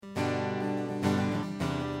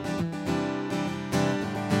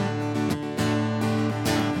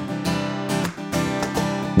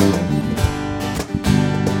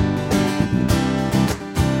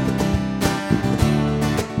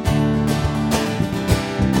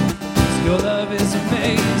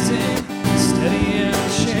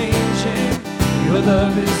Your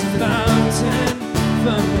love is a fountain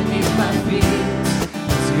from beneath my feet.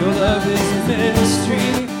 So your love is a mystery,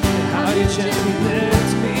 how you gently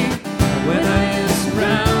lift me. When I am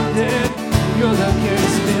surrounded, your love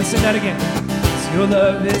carries me. Let's say that again. So your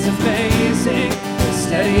love is amazing,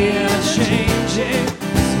 steady and unchanging.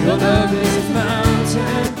 So your love is a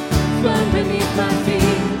fountain from beneath my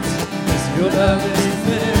feet. So your love is a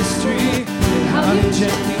mystery, how you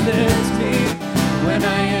gently lift me. When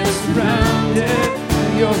I am surrounded,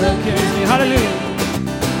 your love carries me. Hallelujah.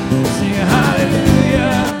 Sing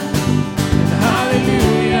hallelujah, and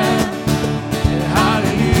hallelujah, and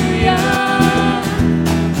hallelujah.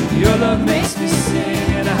 Your love makes me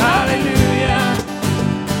sing, and hallelujah,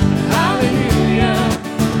 and hallelujah,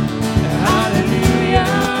 and hallelujah.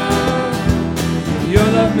 Your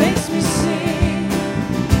love makes me sing.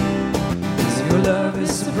 'Cause your love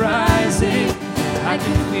is surprising, I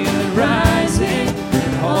can feel it rising,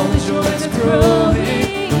 and all the joy is growing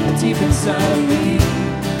deep inside of me.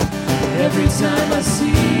 Every time I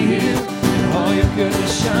see you, and all your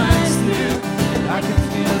goodness shines through, and I can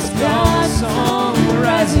feel this God song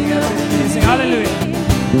rising up in me. Sing hallelujah,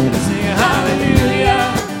 sing hallelujah,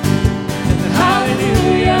 and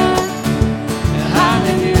hallelujah, and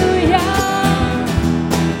hallelujah.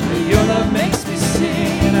 Your love makes me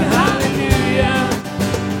sing, and hallelujah,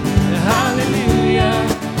 and hallelujah,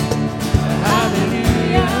 and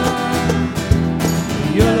hallelujah.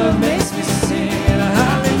 Your love makes me sing, and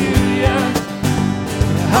hallelujah,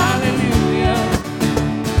 and hallelujah,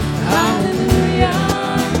 hallelujah.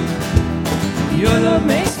 Your love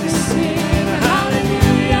makes me sing, and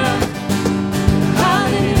hallelujah,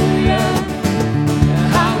 hallelujah,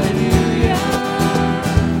 hallelujah.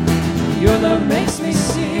 Your love makes me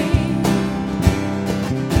sing.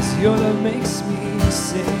 Yes, your love makes me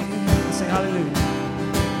sing. Sing hallelujah.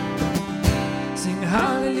 Sing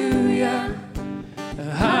hallelujah,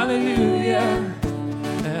 hallelujah,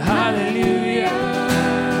 hallelujah.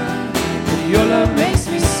 Your love makes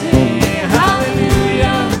me sing.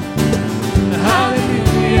 Hallelujah,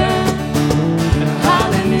 hallelujah,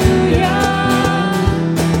 hallelujah.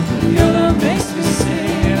 Your love makes me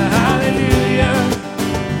sing. Hallelujah,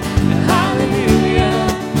 hallelujah,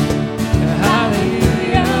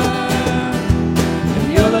 hallelujah.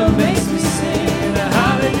 Your love makes me sing.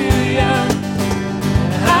 Hallelujah,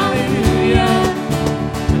 hallelujah,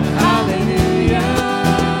 hallelujah.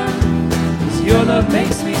 'Cause your love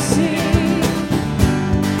makes me sing.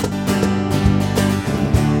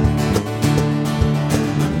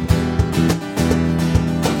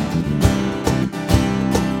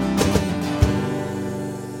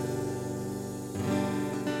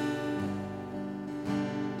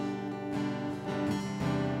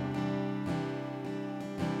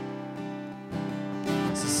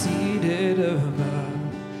 Seated above,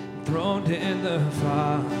 throned in the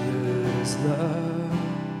Father's love,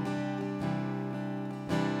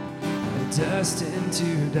 destined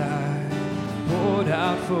to die, poured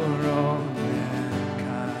out for all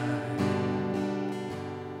mankind.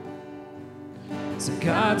 So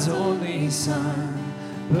God's only Son,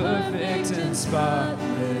 perfect and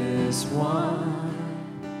spotless one.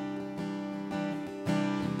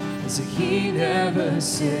 So he never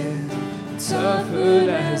sinned, suffered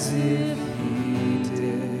as if he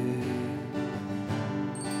did.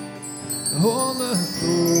 All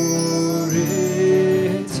authority,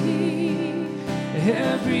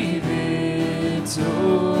 every victory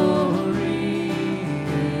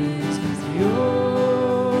is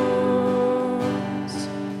yours.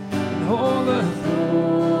 And all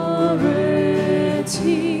authority,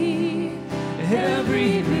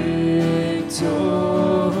 every victory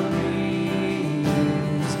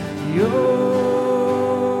is yours.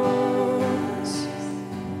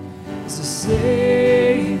 As a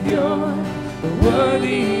Savior,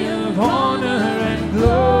 worthy of honor and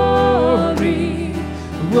glory,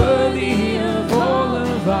 worthy of all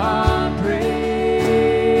of our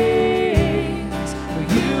praise. For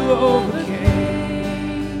you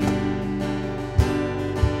overcame.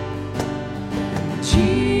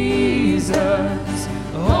 Jesus,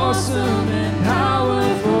 awesome in power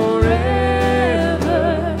forever,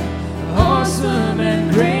 awesome and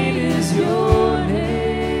great is your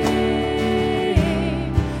name.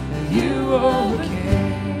 You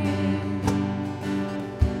overcame.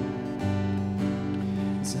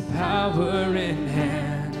 It's a power in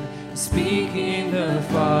hand, speaking the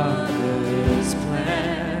Father's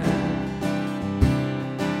plan,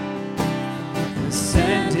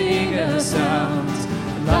 sending us out,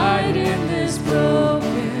 light in this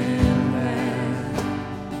broken land.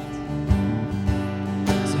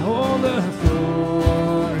 So all authority,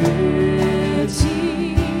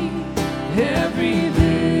 every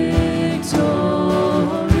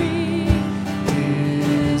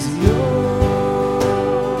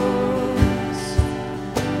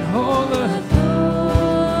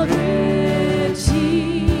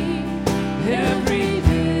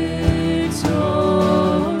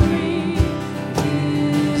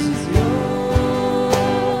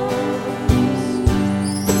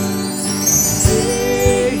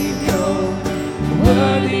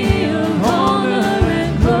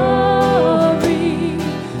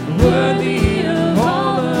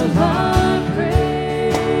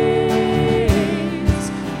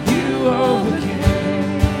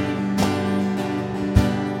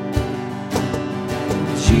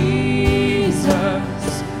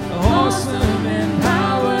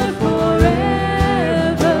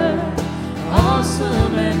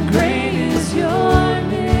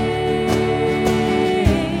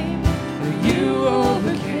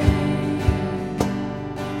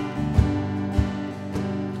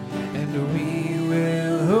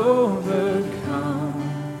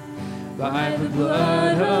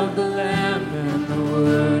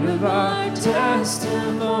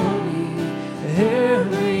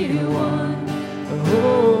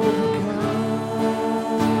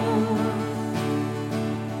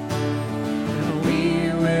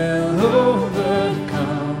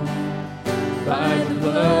by the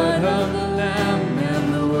blood of the Lamb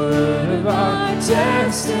and the word of our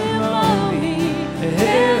testimony.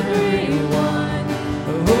 Everyone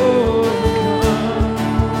overcome.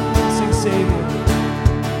 Sing Savior.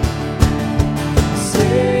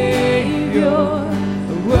 Savior,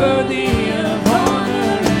 worthy of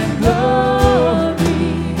honor and glory,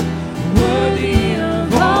 worthy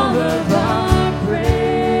of all of our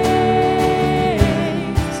praise.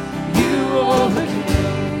 You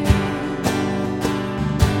overcame.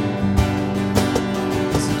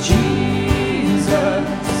 Jesus,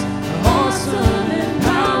 awesome in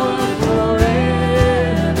power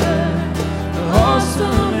forever,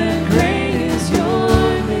 awesome and great is your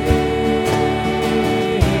name.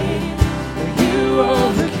 You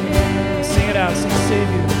overcame. Sing it out, sing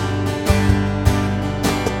Savior.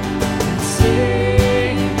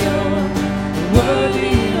 Savior,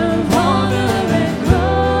 worthy of honor and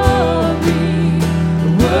glory,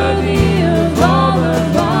 worthy of all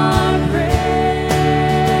of our praise.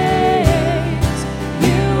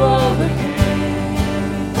 You overcame.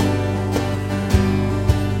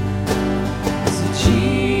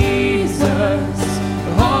 Jesus,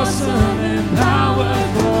 awesome in power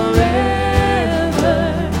forever,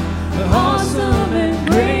 awesome and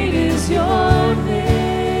great is your name.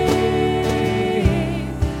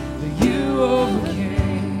 You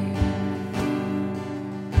overcame.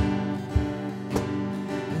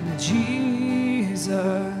 And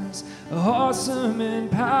Jesus, awesome in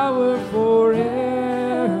power forever,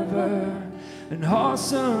 and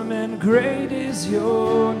awesome and great is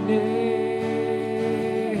your name.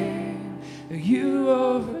 You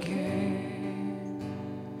overcame.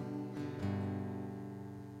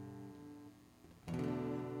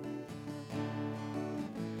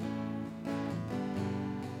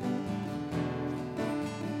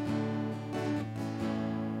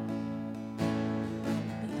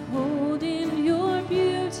 Behold, in your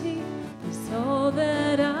beauty is all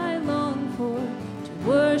that I long for. To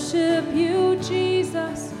worship you,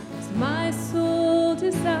 Jesus, is my sole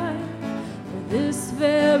desire. For this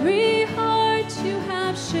very heart you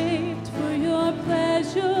have shaped for your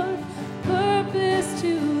pleasure, purpose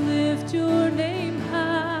to lift your name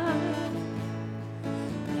high.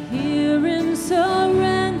 Here in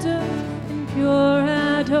surrender, in pure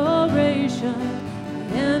adoration,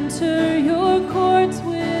 I enter your courts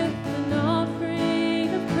with an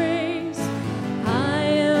offering of praise. I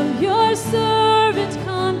am your servant,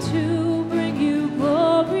 come to bring you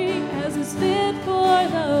glory, as is fit for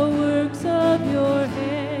the works of your hands.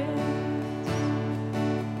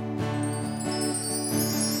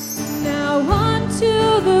 Now unto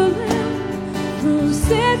the Lamb who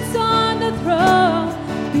sits on the throne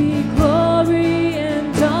be glory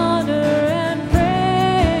and honor and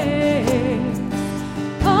praise.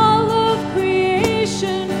 All of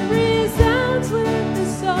creation resounds with the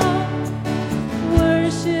song,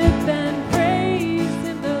 worship and praise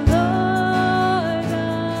in the Lord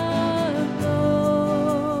of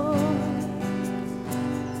Lords.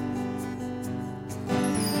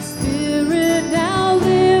 Spirit now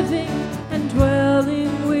living and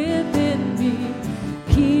dwelling within me,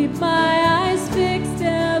 keep my eyes fixed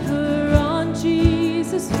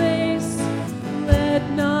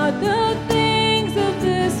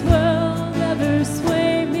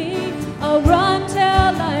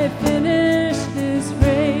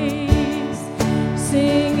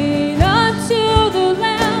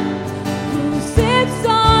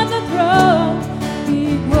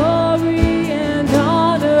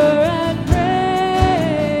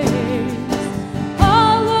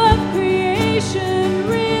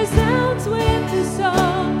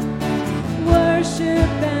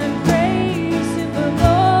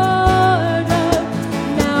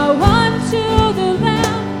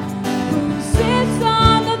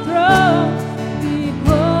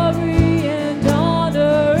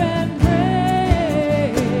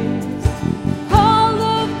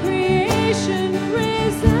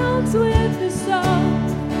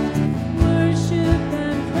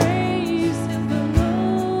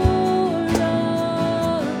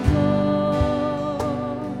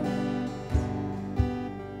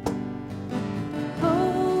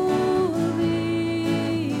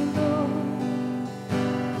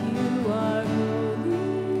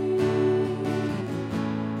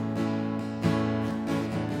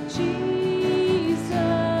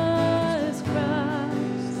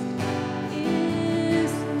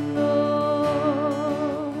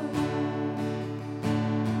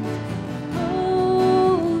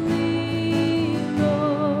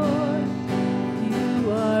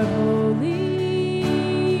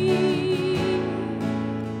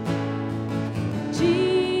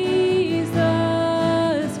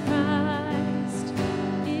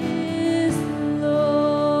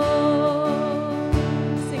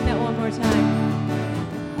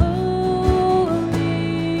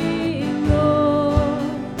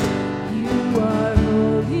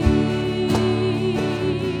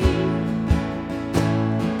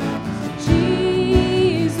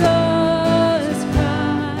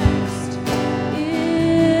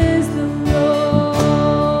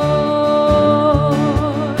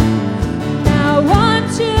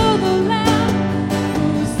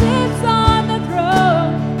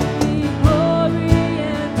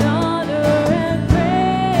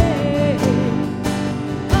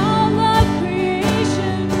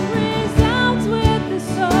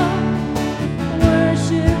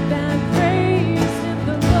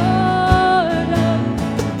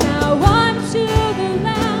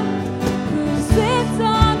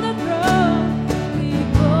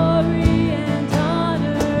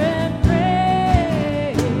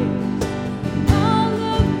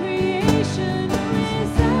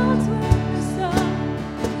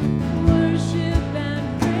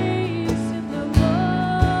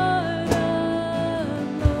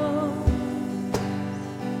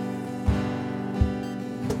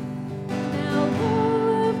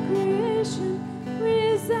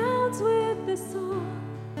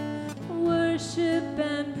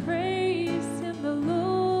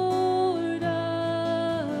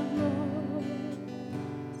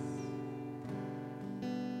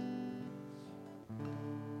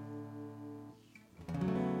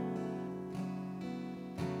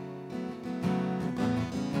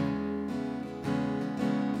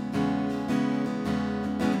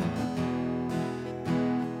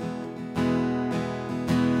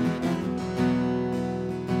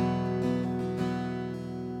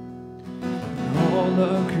all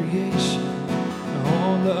of creation,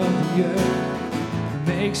 all of the earth,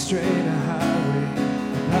 make straight a highway,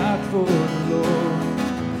 a path for the Lord.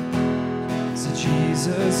 So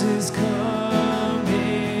Jesus is coming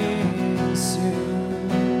soon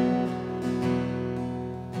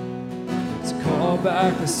to call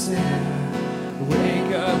back the sinner,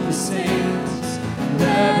 wake up the saints,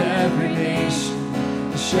 let every nation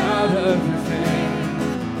shout of your fame.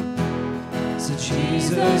 So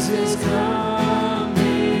Jesus is coming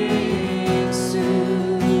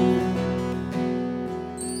soon.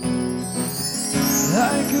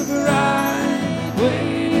 Like a bride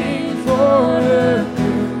waiting for her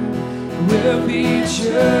groom, we'll be a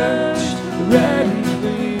church ready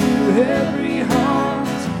for you. Every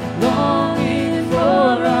heart longing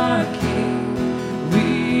for our King.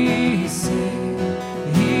 We sing,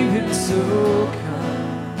 even so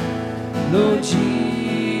come, Lord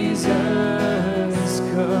Jesus,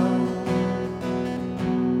 come.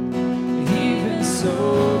 Even so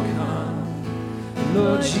come,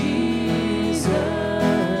 Lord Jesus,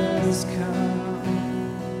 come.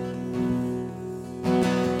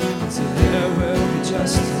 So there will be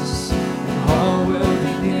justice, and all will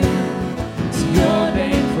be near. To your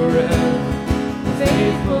name forever,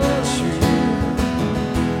 faithful and true.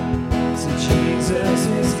 So Jesus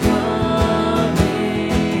is coming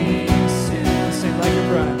soon. Sing like a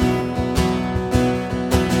bride.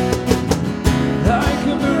 Like a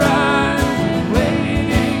bride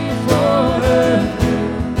waiting for her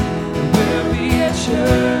groom, we'll be a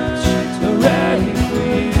church ready for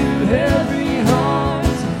you. Every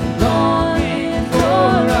heart longing for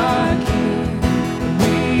our King.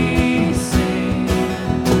 We sing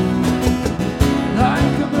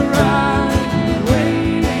like a bride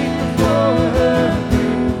waiting for her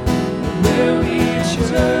groom. We'll be a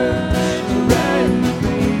church ready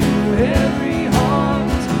for you. Every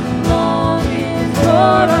heart longing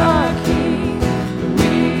for our King.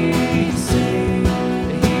 We sing,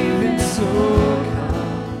 even so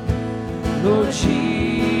come, Lord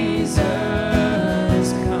Jesus,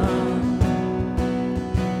 come.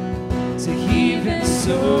 So even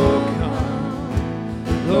so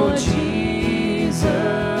come, Lord Jesus,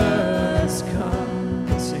 come.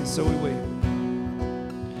 Sing, so we wait.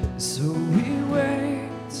 So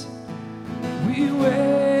we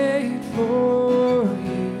wait for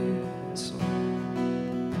you. So,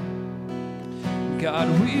 God,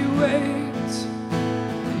 we wait,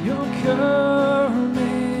 you're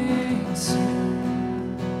coming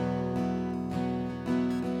soon.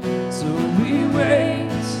 So we wait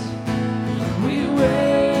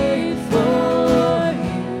for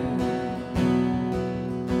you.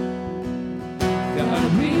 God,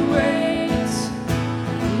 we wait,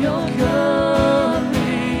 you're coming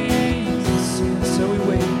soon. So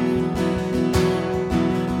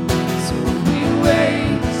we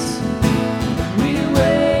wait. So we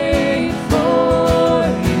wait for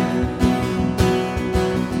you.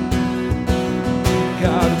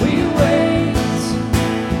 God, we wait,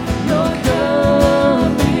 you're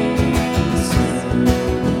coming soon.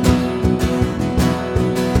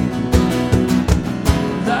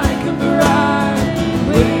 Like a bride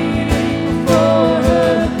waiting for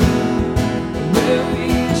her groom, we'll be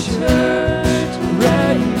a church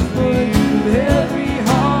ready for you. Every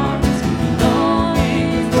heart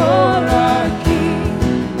longing for our King.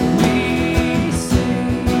 We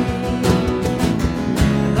sing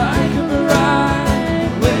like a bride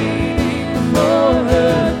waiting for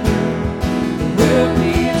her groom. We'll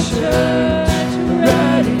be a church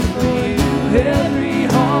ready for you. Every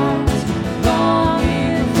heart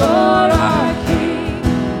longing for our King.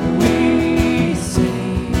 We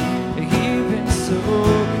sing, even so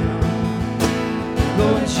come,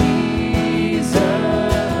 Lord Jesus,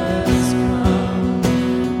 come.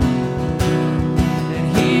 And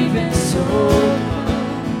even so come,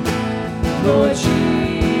 Lord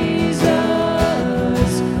Jesus,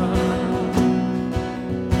 come.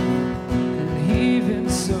 And even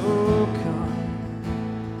so come,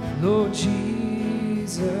 Lord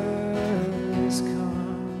Jesus,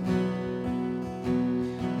 come.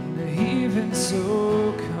 And even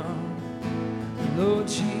so come, Lord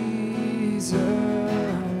Jesus,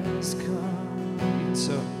 come. Even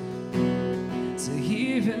so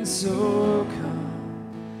even so come,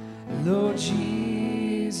 Lord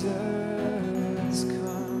Jesus, come.